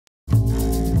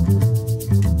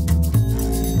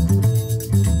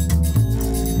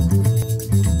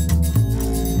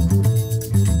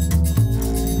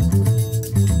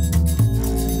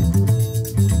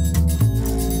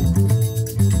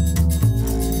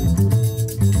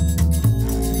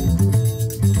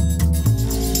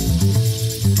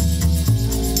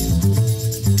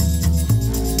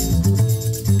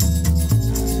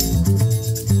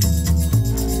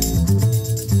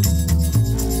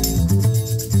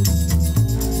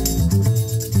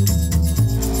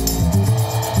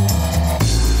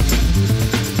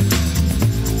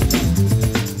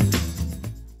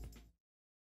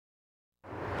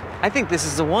I think this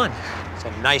is the one. It's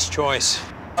a nice choice.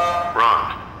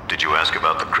 Ron, did you ask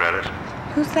about the credit?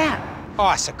 Who's that? Oh,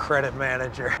 it's a credit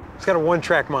manager. He's got a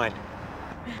one-track mind.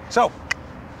 So,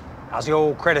 how's the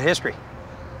old credit history?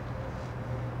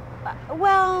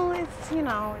 Well, it's, you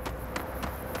know...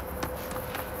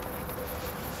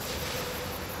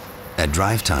 At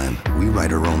Drive Time, we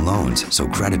write our own loans, so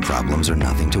credit problems are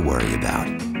nothing to worry about.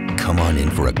 Come on in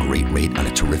for a great rate on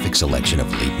a terrific selection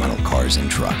of late model cars and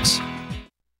trucks.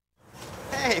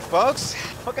 Hey, folks.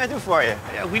 What can I do for you?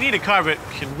 Yeah, we need a car, but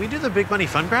can we do the big money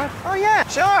fun grab? Oh, yeah,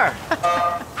 sure.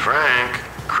 Frank,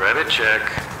 credit check.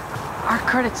 Our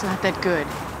credit's not that good.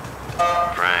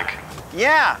 Frank,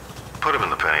 Yeah, put him in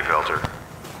the penny pelter.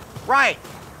 right.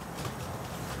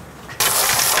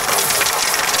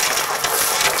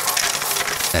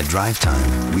 At Drive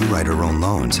Time, we write our own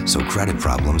loans, so credit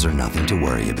problems are nothing to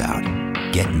worry about.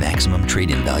 Get maximum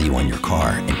trade-in value on your car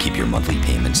and keep your monthly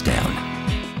payments down.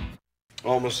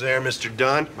 Almost there, Mr.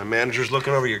 Dunn. My manager's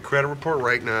looking over your credit report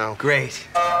right now. Great.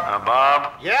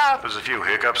 Bob? Yeah? There's a few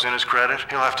hiccups in his credit.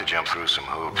 He'll have to jump through some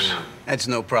hoops. That's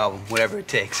no problem. Whatever it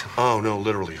takes. Oh, no,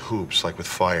 literally hoops, like with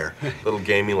fire. Little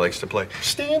game he likes to play.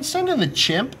 Stan, send in the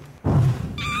chimp.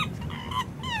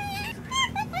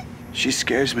 She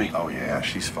scares me. Oh, yeah,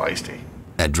 she's feisty.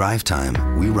 At Drive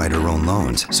Time, we write our own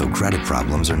loans, so credit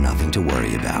problems are nothing to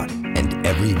worry about. And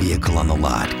every vehicle on the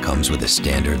lot comes with a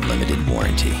standard limited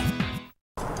warranty.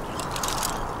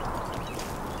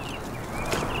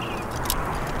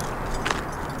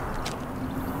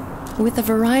 With a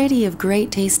variety of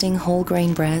great-tasting whole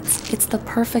grain breads, it's the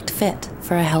perfect fit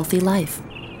for a healthy life.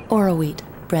 Oro Wheat,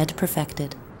 bread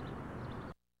perfected.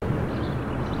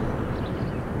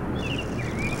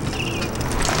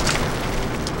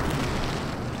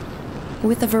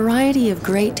 With a variety of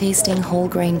great-tasting whole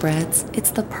grain breads,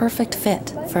 it's the perfect fit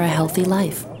for a healthy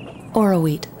life. Oro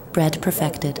Wheat, bread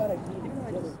perfected.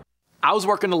 I was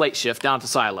working the late shift down at the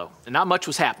silo, and not much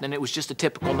was happening. It was just a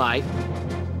typical night.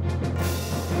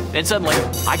 Then suddenly,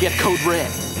 I get code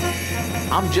red.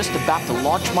 I'm just about to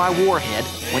launch my warhead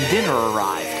when dinner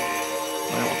arrived.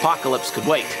 Well, apocalypse could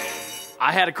wait.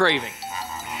 I had a craving.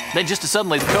 Then just as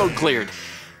suddenly, the code cleared.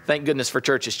 Thank goodness for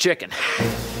Church's chicken.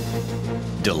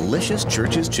 Delicious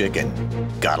Church's chicken.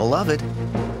 Gotta love it.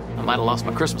 I might have lost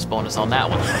my Christmas bonus on that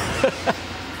one.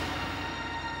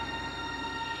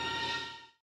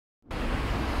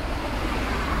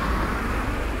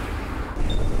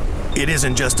 It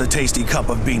isn't just a tasty cup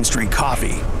of Bean Street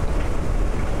coffee.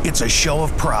 It's a show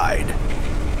of pride.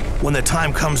 When the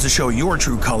time comes to show your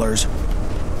true colors,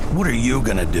 what are you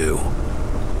gonna do?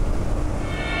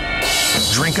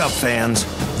 Drink up, fans.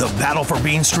 The battle for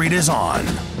Bean Street is on.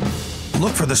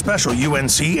 Look for the special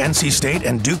UNC, NC State,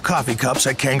 and Duke coffee cups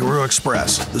at Kangaroo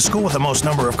Express. The school with the most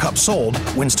number of cups sold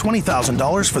wins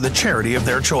 $20,000 for the charity of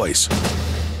their choice.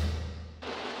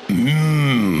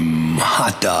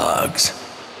 Hot dogs.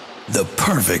 The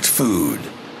perfect food.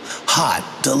 Hot,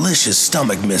 delicious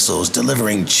stomach missiles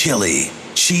delivering chili,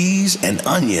 cheese, and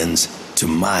onions to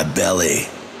my belly.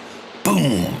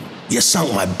 Boom! You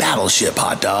sunk my battleship,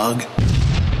 hot dog.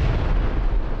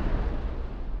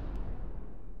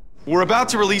 We're about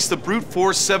to release the Brute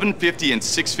Force 750 and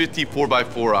 650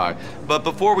 4x4i, but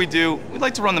before we do, we'd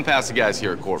like to run them past the guys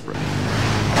here at corporate.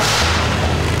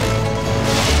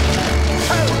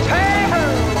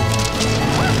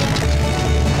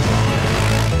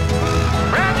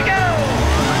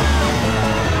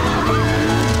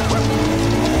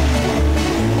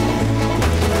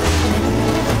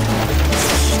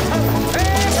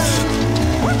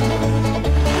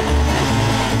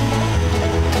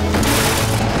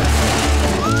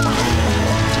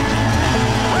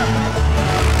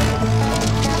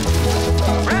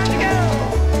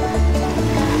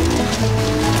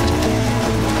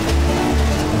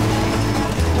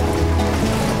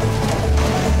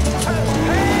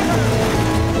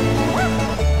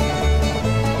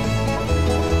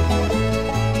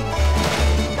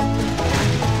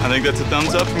 I think that's a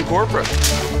thumbs up from corporate.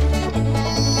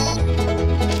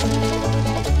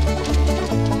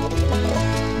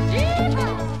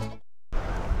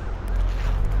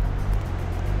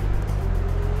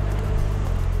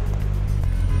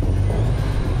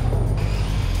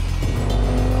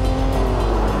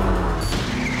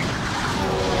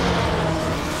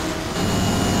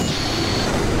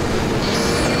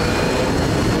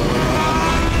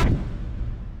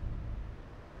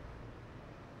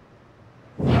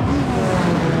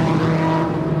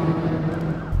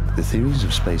 The theories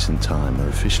of space and time are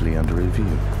officially under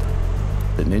review.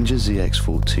 The Ninja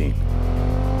ZX-14,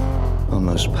 our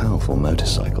most powerful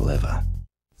motorcycle ever.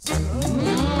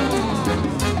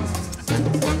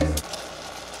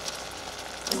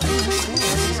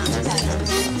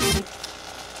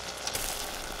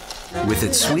 With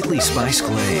its sweetly spiced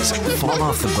glaze,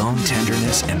 fall-off-the-bone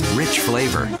tenderness, and rich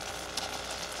flavor,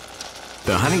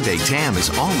 the Honey Baked Ham is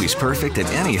always perfect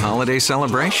at any holiday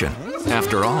celebration.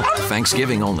 After all,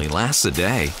 Thanksgiving only lasts a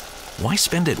day. Why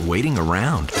spend it waiting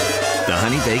around? The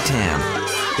Honey Baked Ham.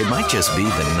 It might just be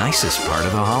the nicest part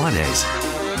of the holidays.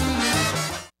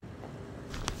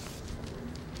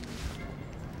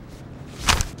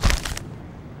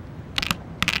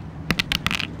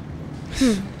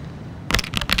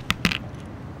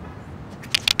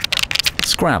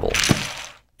 Scrabble.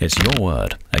 It's your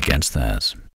word against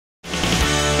theirs.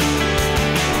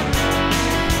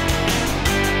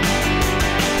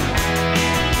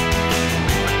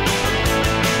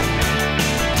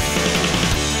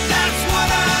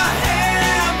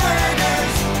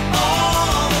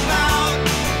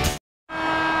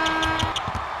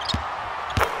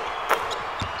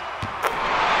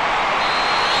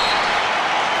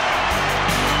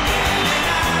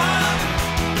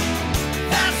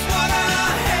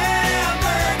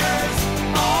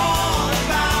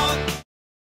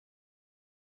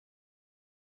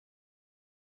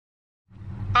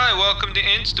 Hi, welcome to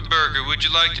Instaburger. Would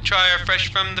you like to try our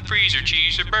fresh from the freezer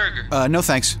cheese or burger? No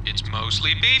thanks. It's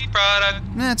mostly beef product.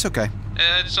 Nah, it's okay.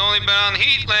 It's only been on the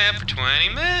heat lamp for 20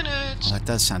 minutes. Well, that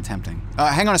does sound tempting.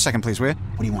 Hang on a second, please, will you?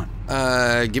 What do you want?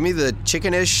 Give me the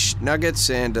chicken-ish nuggets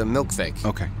and a milk fake.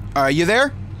 Okay. You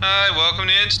there? Hi, welcome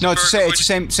to Instaburger. No, it's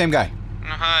the same guy.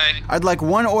 Hi. I'd like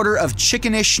one order of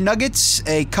chicken-ish nuggets,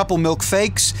 a couple milk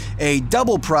fakes, a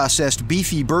double-processed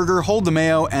beefy burger, hold the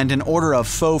mayo, and an order of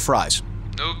faux fries.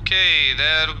 Okay,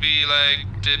 that'll be like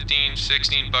 15,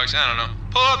 16 bucks, I don't know.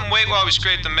 Pull up and wait while we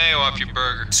scrape the mayo off your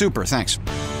burger. Super, thanks.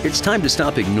 It's time to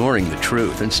stop ignoring the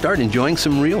truth and start enjoying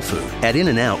some real food. At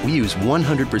In-N-Out, we use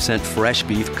 100% fresh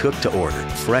beef cooked to order,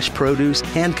 fresh produce,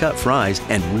 hand-cut fries,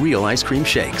 and real ice cream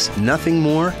shakes. Nothing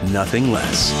more, nothing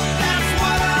less.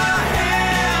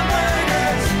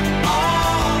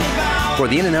 For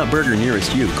the In-N-Out burger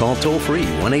nearest you, call toll-free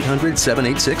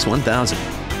 1-800-786-1000.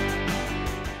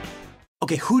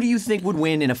 Okay, who do you think would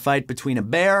win in a fight between a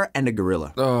bear and a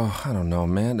gorilla? Oh, I don't know,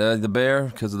 man. The bear,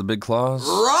 because of the big claws?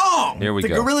 Wrong! Here we go.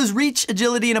 The gorilla's reach,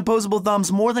 agility, and opposable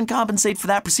thumbs more than compensate for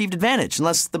that perceived advantage.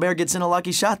 Unless the bear gets in a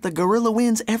lucky shot, the gorilla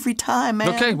wins every time,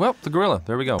 man. Okay, well, the gorilla.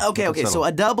 There we go. Okay, so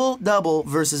a double-double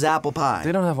versus apple pie.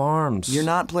 They don't have arms. You're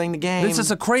not playing the game. This is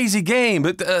a crazy game,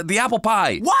 but the apple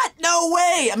pie. What? No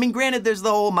way! I mean, granted, there's the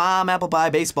whole mom apple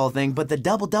pie baseball thing, but the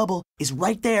double-double is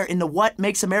right there in the What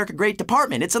Makes America Great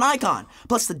department. It's an icon.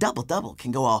 Plus, the double-double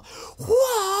can go all,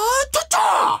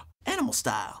 what-ta-ta, animal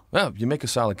style. Well, you make a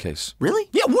solid case. Really?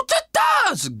 Yeah, what-ta-ta!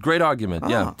 It's a great argument,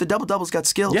 yeah. The double-double's got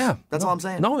skills. Yeah. That's all I'm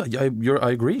saying. No,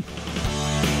 I agree.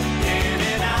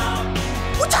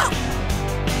 What's up?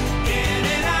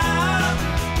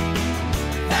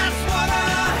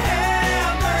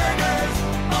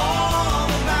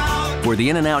 For the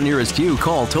In-N-Out nearest you,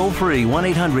 call toll-free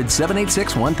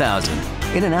 1-800-786-1000.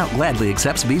 In-N-Out gladly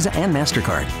accepts Visa and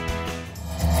MasterCard.